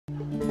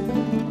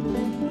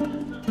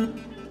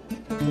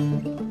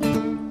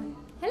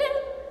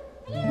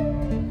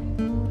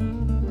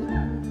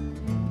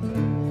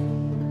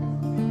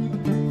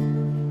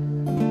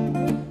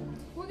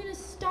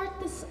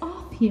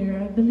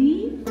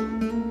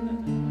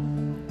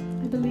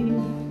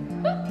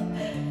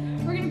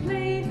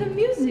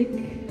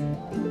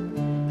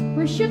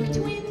Shook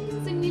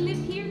twins, and we live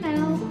here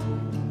now.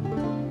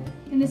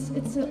 And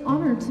it's an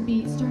honor to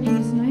be starting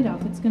this night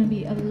off. It's going to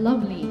be a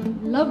lovely,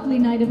 lovely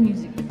night of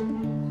music.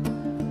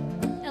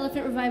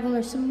 Elephant Revival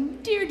are some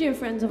dear, dear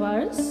friends of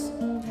ours.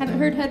 Haven't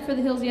heard Head for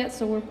the Hills yet,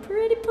 so we're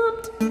pretty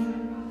pumped.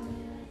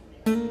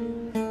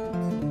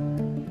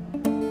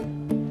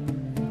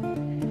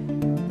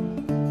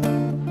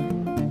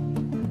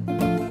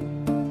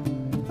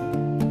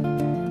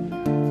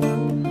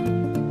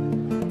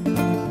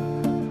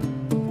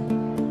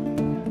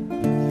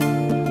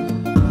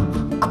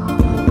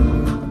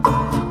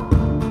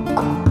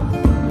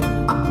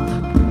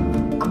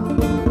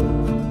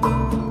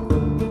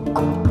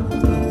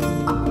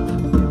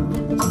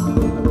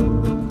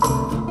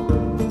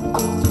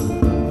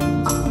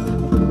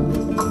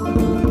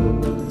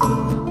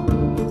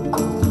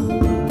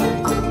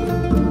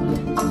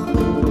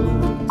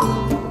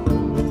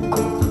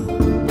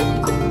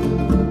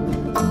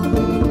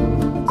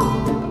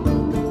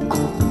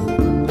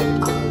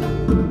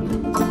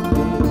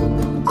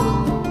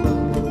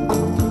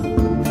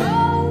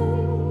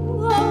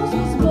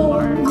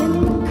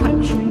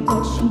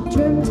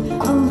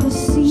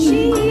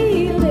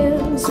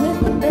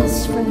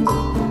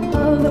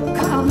 Of the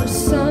calmer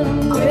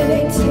sun, where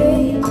they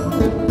take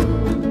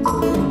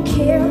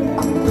care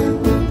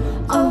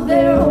of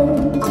their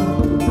own.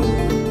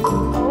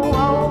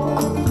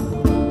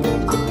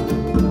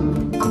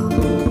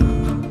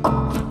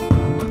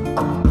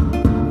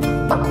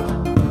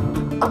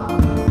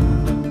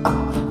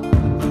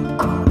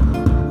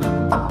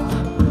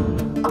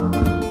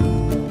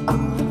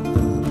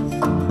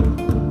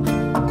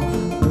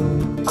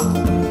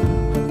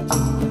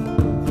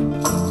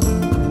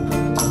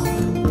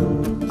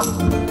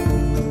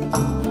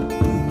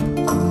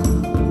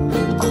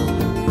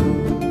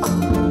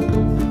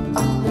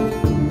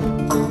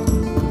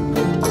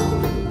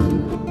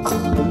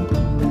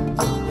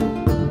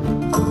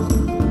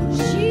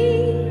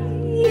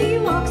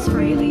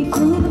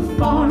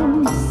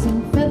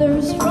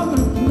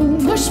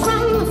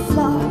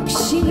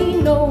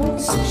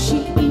 She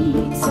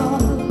eats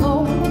all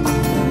alone,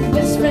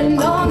 best friend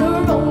on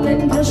her own.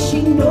 And does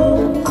she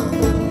know,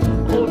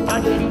 oh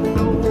does she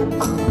know,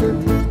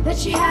 that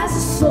she has a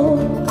soul?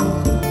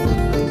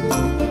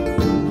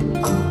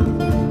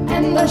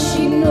 And does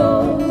she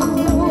know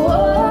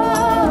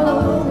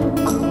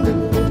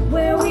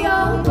where we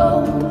all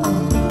go?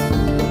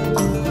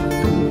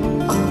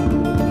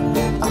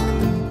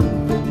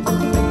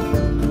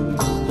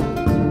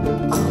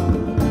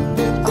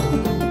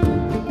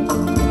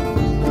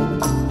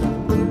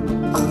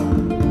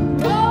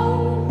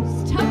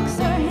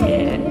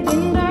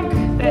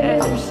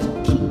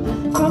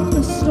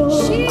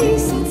 She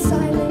sits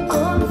silent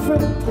on the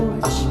front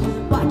porch,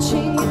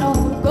 watching it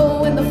all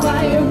go when the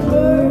fire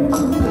burns.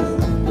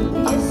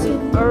 Yes,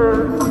 it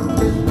burns,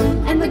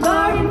 and the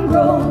garden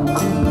grows,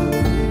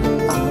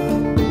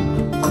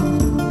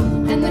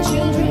 and the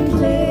children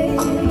play,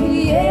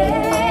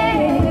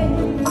 yeah,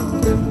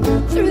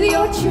 through the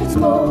orchard's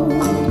mold.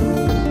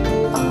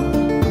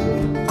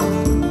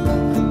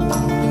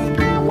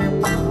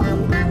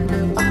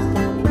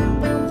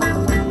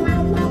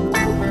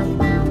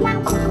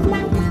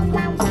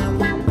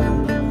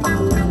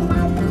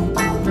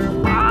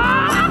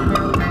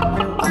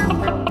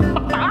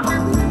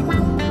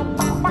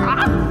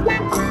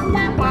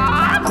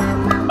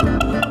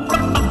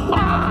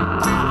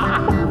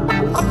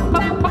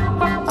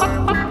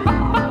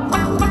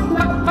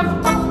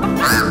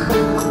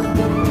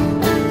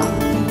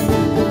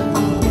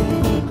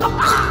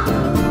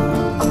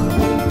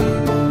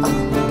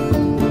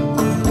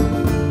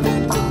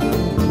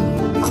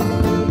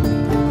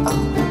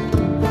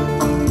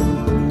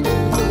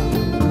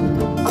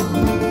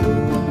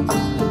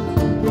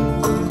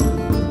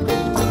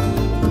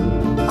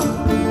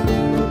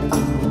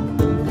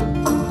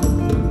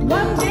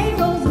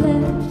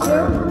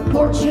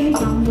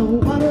 Found the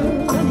water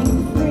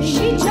running free.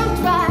 She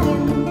jumped right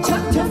in,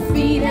 tucked her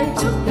feet, and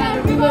took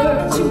that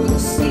river to the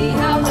sea.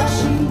 How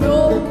does she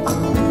know?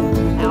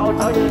 How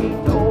does she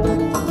know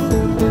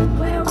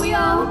where we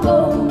all go?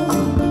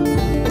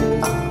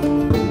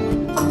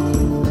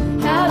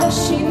 How does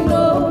she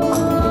know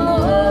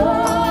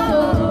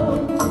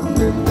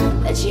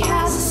that she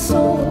has a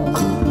soul?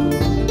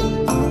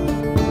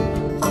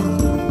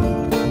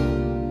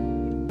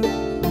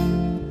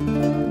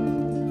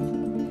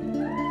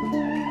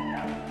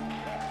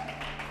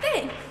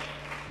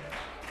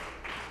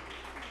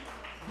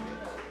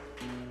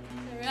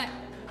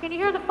 Can you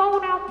hear the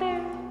phone out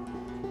there?